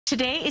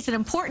Today is an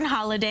important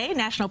holiday,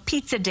 National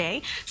Pizza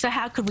Day, so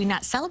how could we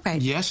not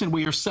celebrate? Yes, and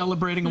we are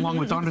celebrating along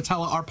with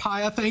Donatella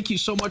Arpaia. Thank you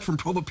so much from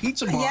Prova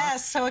Pizza Bar.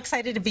 Yes, so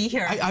excited to be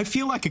here. I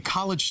feel like a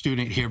college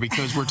student here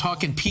because we're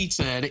talking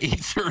pizza at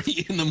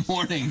 8:30 in the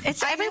morning.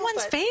 It's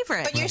everyone's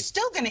favorite. But you're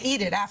still going to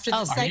eat it after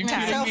the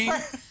segment is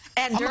over.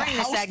 And during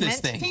the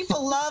segment,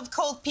 people love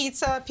cold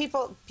pizza.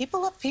 People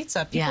love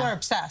pizza. People are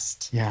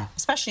obsessed. Yeah.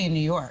 Especially in New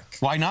York.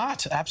 Why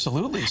not?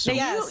 Absolutely. So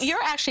now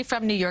you're actually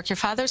from New York. Your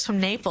father's from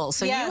Naples.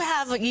 So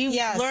you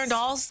learned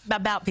all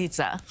about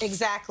pizza.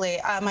 Exactly.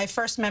 My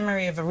first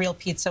memory of a real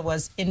pizza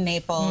was in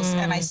Naples,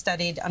 and I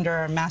studied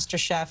under a master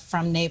chef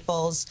from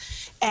Naples.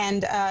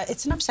 And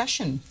it's an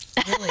obsession,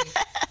 really.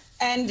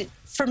 And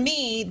for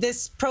me,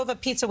 this Prova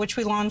Pizza, which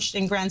we launched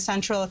in Grand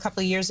Central a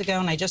couple of years ago,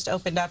 and I just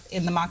opened up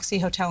in the Moxie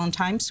Hotel in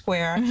Times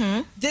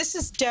Square. This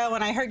is dough,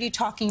 and I heard you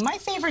talking, my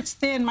favorite's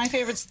thin, my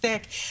favorite's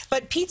thick.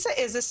 But pizza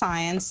is a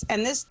science,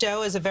 and this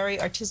dough is a very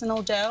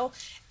artisanal dough.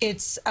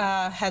 It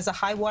has a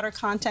high water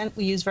content.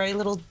 We use very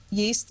little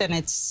yeast, and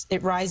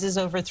it rises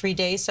over 3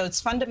 days. So it's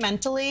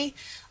fundamentally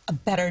a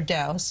better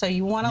dough. So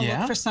you want to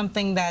look for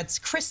something that's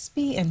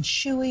crispy and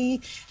chewy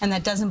and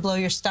that doesn't blow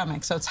your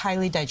stomach. So it's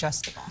highly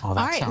digestible. Oh, all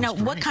right. Now,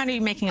 what kind are you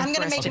making I'm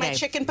going to make today? my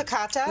chicken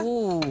piccata.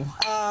 Ooh.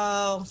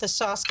 Oh, the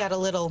sauce got a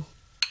little...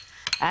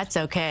 That's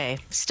okay.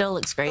 Still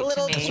looks great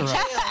to me.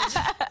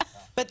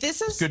 But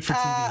this is good for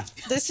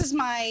TV. This is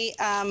my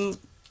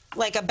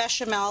like a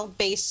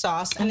bechamel-based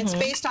sauce, and it's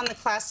based on the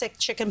classic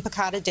chicken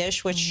piccata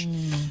dish, which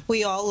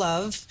we all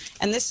love.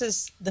 And this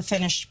is the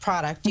finished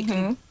product.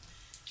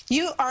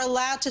 You are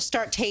allowed to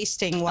start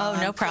tasting while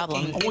no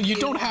problem. Well, you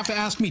don't have to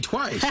ask me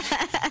twice.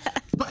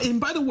 And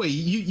by the way,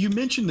 you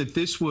mentioned that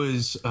this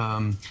was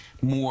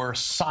more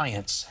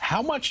science.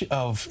 How much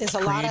of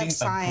creating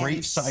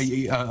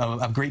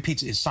a great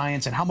pizza is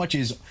science, and how much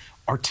is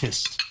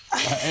artist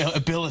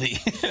ability?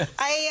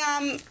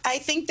 I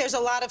think there's a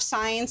lot of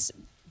science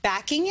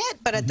backing it,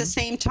 but at the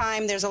same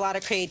time, there's a lot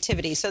of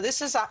creativity. So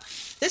this is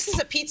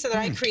a pizza that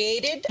I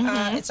created.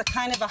 It's a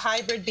kind of a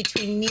hybrid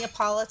between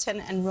Neapolitan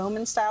and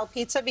Roman style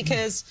pizza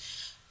because,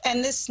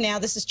 and this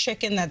is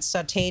chicken that's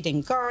sautéed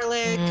in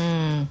garlic.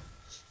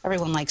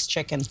 Everyone likes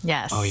chicken.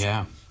 Yes. Oh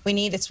yeah.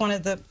 It's one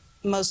of the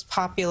most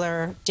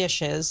popular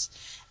dishes,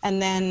 and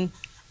then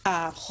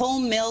whole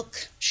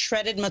milk,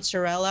 shredded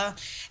mozzarella.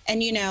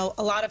 And, you know,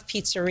 a lot of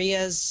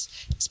pizzerias,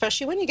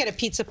 especially when you get a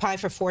pizza pie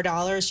for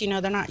 $4, you know,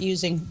 they're not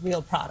using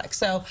real products.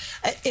 So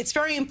it's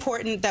very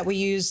important that we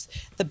use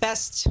the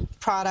best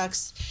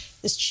products.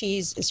 This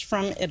cheese is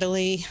from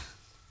Italy.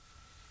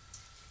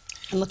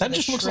 And look that at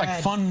just looks shred.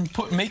 like fun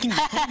putting it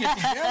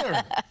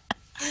together.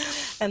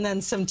 And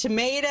then some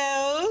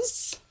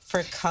tomatoes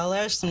for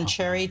color, some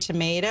cherry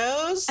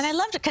tomatoes. And I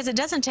loved it because it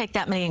doesn't take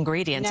that many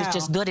ingredients. It's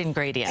just good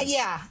ingredients.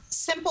 Yeah,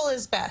 simple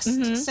is best.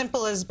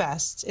 Simple is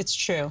best. It's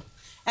true.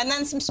 And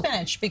then some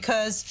spinach,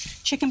 because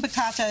chicken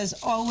piccata is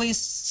always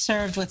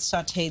served with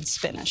sautéed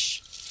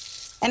spinach.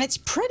 And it's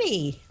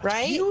pretty,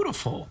 right?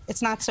 Beautiful.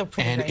 It's not so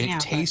pretty and right now.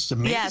 And it tastes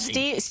amazing.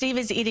 Yeah, Steve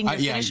is eating your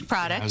finished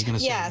product. I was gonna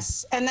say.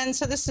 Yes, and then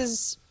so this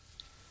is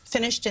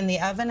finished in the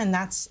oven, and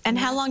that's. And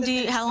how long do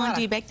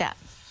you bake that?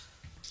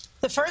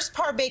 The first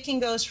part baking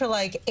goes for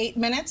like 8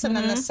 minutes, and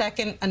then the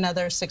second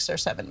another 6 or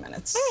 7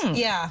 minutes.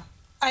 Yeah,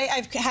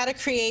 I've had to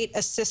create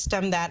a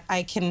system that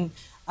I can.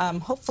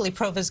 Hopefully,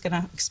 Prova's going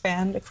to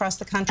expand across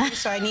the country,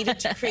 so I needed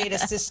to create a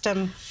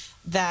system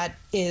that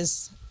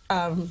is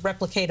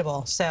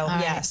replicatable. So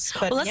yes,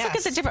 but well, let's look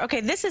at the different.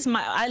 Okay, this is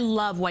I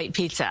love white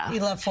pizza. You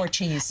love 4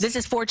 cheese. This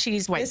is 4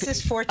 cheese white. This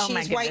is 4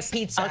 cheese white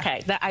pizza.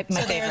 Okay, my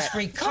favorite. There's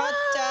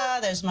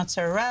ricotta, there's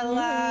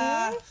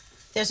mozzarella.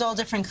 There's all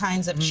different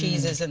kinds of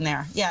cheeses in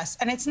there. Yes,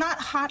 and it's not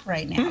hot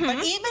right now,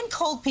 but even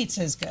cold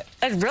pizza is good.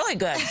 It's really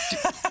good.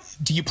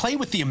 Do you play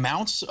with the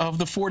amounts of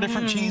the 4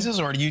 different cheeses,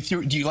 or do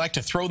you like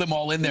to throw them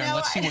all in there and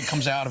let's see what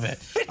comes out of it?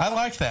 I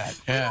like that.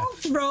 Yeah. Don't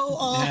throw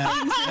all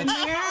things in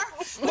there.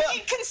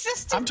 Be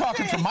consistent. I'm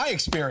talking from my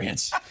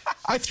experience.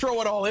 I throw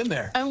it all in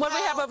there. And what do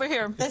we have over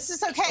here? This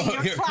is okay.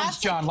 Here comes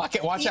John. Watch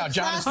out.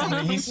 John is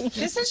coming.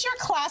 This is your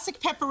classic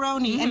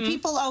pepperoni, and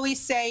people always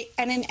say,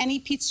 and in any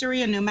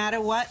pizzeria, no matter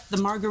what, the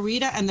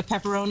margarita and the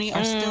pepperoni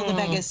are still the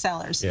biggest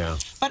sellers. Yeah.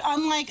 But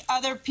unlike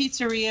other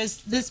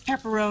pizzerias, this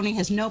pepperoni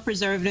has no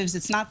preservatives.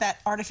 It's not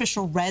that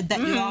artificial red that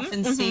you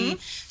often see.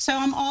 So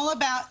I'm all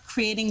about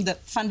creating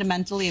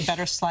fundamentally a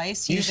better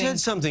slice. You said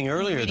something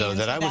earlier, though,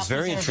 that I was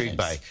very intrigued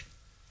by.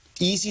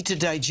 Easy to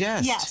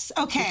digest. Yes,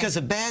 okay. Because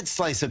a bad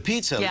slice of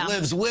pizza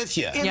lives with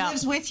you. It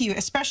lives with you,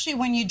 especially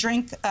when you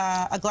drink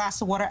a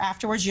glass of water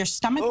afterwards. Your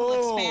stomach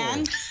will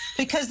expand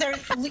because they're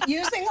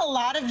using a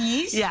lot of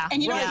yeast,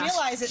 and you don't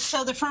realize it.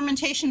 So the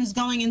fermentation is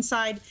going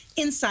inside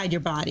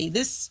your body.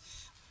 This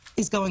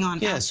is going on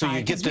outside. So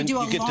you get the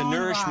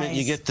nourishment,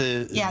 you get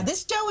the... Yeah,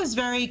 this dough is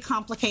very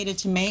complicated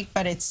to make,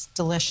 but it's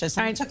delicious.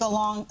 And it took a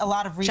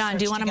lot of research. John,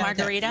 do you want a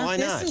margarita? Why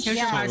not? Here's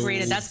your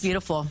margarita. That's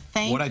beautiful.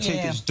 Thank you. What I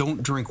take is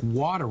don't drink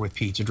water with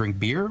pizza. Drink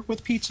beer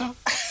with pizza.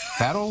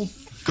 That'll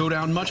go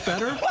down much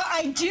better? Well,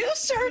 I do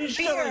serve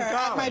beer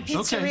at my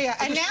pizzeria.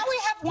 Okay. And now we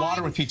have wine.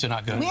 Water with pizza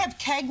not good. We have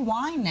keg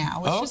wine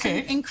now. It's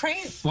just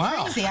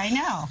crazy. I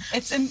know.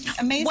 It's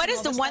amazing. What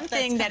is the one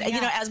thing that,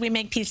 you know, as we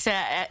make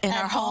pizza in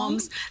our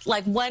homes,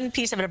 like one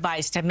piece of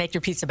advice to make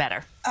your pizza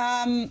better?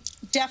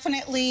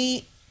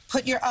 Definitely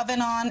put your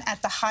oven on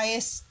at the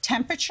highest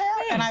temperature,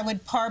 and I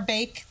would par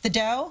bake the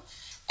dough,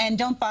 and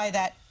don't buy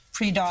that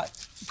pre-bought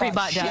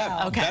dough.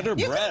 Yeah, better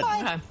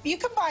bread. You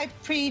can buy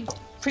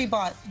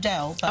pre-bought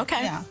dough, but,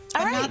 but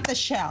not the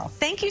shell.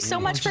 Thank you so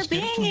much for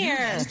being here.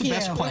 That's the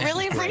best plan.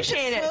 Really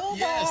appreciate it.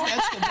 Yes,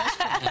 that's the best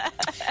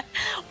plan.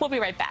 We'll be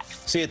right back.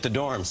 See you at the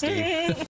dorm, Steve.